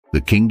The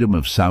Kingdom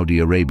of Saudi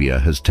Arabia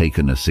has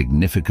taken a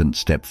significant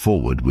step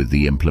forward with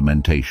the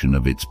implementation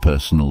of its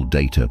Personal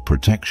Data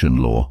Protection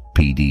Law,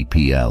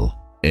 PDPL,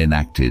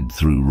 enacted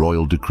through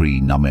Royal Decree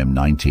No.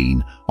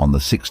 19 on the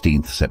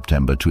 16th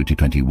September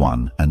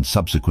 2021 and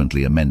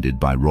subsequently amended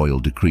by Royal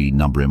Decree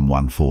No.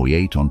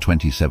 148 on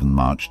 27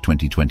 March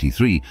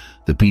 2023.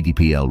 The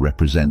PDPL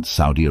represents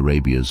Saudi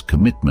Arabia's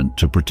commitment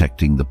to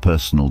protecting the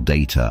personal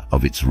data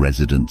of its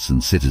residents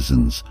and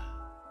citizens.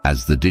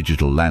 As the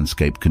digital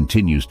landscape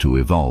continues to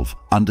evolve,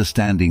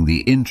 understanding the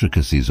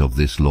intricacies of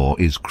this law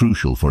is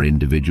crucial for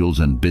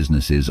individuals and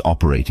businesses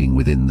operating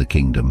within the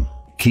kingdom.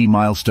 Key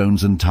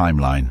milestones and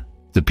timeline.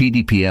 The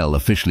PDPL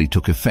officially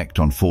took effect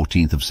on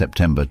 14th of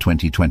September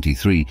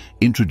 2023,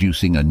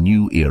 introducing a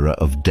new era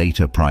of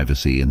data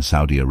privacy in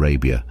Saudi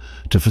Arabia.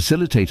 To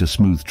facilitate a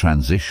smooth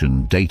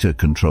transition, data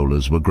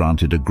controllers were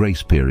granted a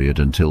grace period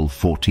until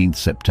 14th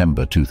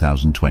September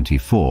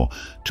 2024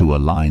 to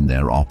align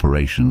their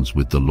operations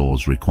with the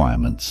law's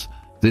requirements.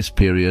 This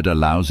period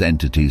allows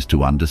entities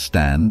to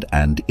understand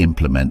and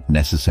implement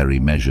necessary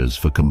measures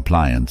for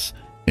compliance,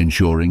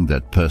 ensuring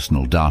that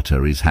personal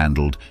data is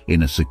handled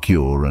in a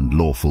secure and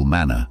lawful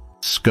manner.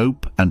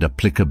 Scope and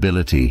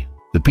applicability.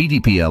 The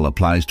PDPL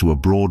applies to a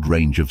broad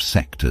range of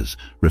sectors,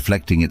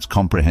 reflecting its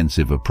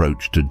comprehensive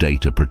approach to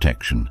data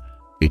protection.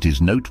 It is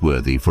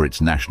noteworthy for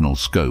its national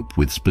scope,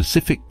 with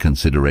specific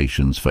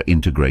considerations for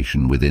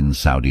integration within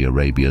Saudi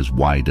Arabia's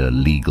wider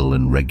legal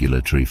and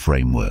regulatory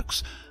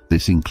frameworks.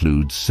 This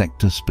includes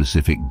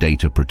sector-specific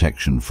data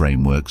protection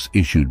frameworks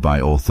issued by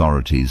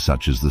authorities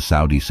such as the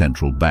Saudi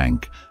Central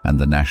Bank and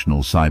the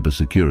National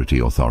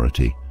Cybersecurity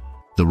Authority.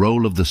 The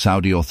role of the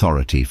Saudi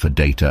Authority for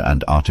Data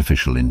and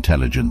Artificial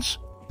Intelligence.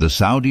 The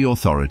Saudi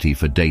Authority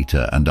for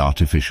Data and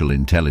Artificial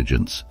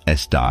Intelligence,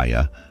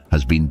 SDAIA,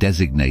 has been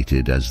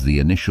designated as the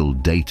initial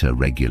data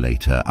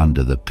regulator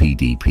under the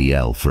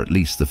PDPL for at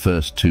least the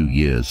first 2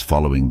 years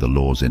following the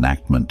law's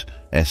enactment.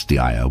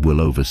 SDAIA will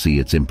oversee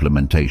its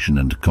implementation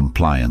and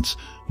compliance,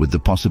 with the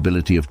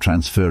possibility of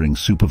transferring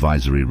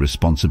supervisory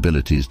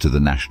responsibilities to the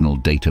National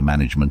Data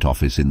Management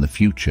Office in the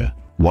future.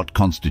 What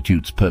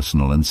constitutes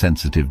personal and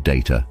sensitive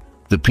data?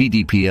 The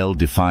PDPL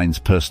defines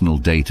personal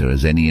data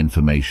as any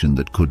information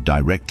that could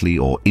directly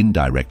or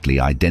indirectly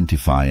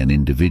identify an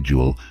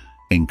individual,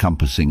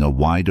 encompassing a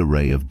wide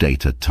array of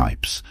data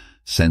types.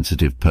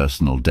 Sensitive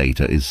personal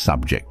data is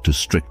subject to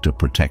stricter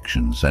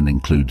protections and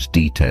includes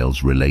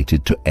details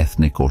related to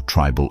ethnic or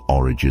tribal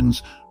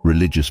origins,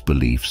 religious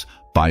beliefs,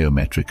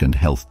 biometric and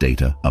health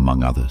data,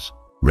 among others.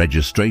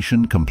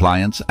 Registration,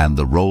 compliance, and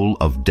the role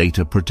of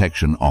data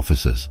protection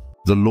officers.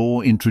 The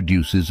law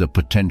introduces a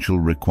potential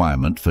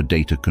requirement for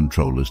data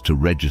controllers to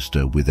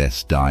register with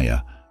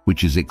SDAIA,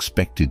 which is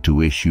expected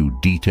to issue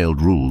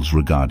detailed rules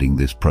regarding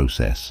this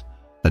process.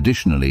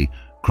 Additionally,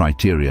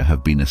 criteria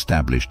have been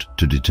established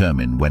to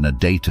determine when a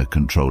data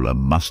controller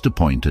must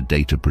appoint a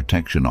data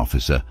protection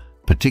officer,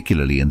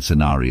 particularly in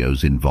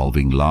scenarios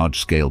involving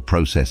large-scale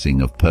processing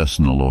of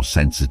personal or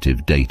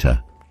sensitive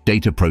data.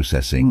 Data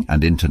processing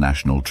and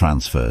international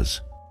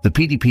transfers. The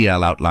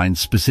PDPL outlines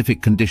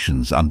specific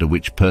conditions under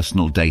which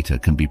personal data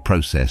can be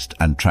processed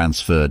and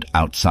transferred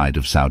outside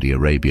of Saudi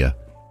Arabia.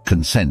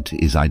 Consent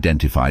is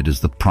identified as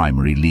the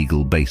primary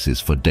legal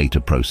basis for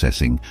data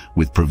processing,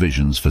 with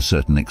provisions for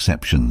certain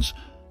exceptions.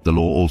 The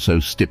law also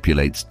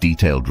stipulates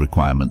detailed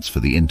requirements for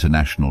the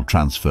international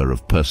transfer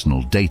of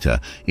personal data,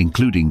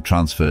 including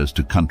transfers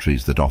to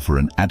countries that offer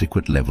an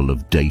adequate level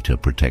of data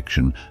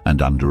protection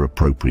and under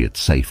appropriate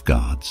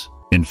safeguards.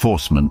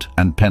 Enforcement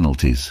and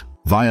penalties.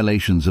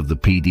 Violations of the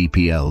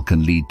PDPL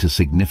can lead to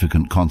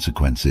significant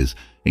consequences,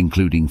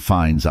 including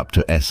fines up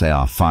to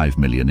SAR 5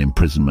 million,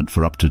 imprisonment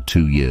for up to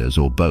 2 years,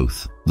 or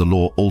both. The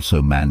law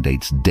also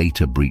mandates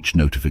data breach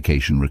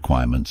notification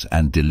requirements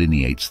and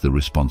delineates the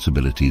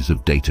responsibilities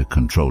of data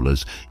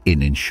controllers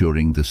in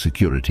ensuring the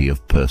security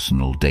of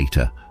personal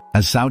data.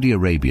 As Saudi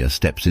Arabia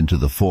steps into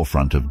the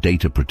forefront of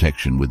data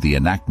protection with the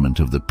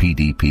enactment of the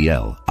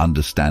PDPL,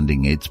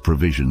 understanding its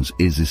provisions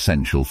is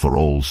essential for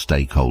all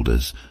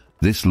stakeholders.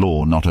 This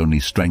law not only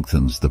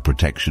strengthens the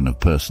protection of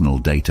personal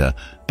data,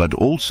 but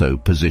also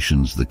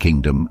positions the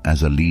kingdom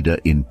as a leader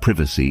in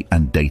privacy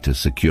and data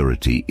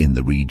security in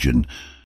the region,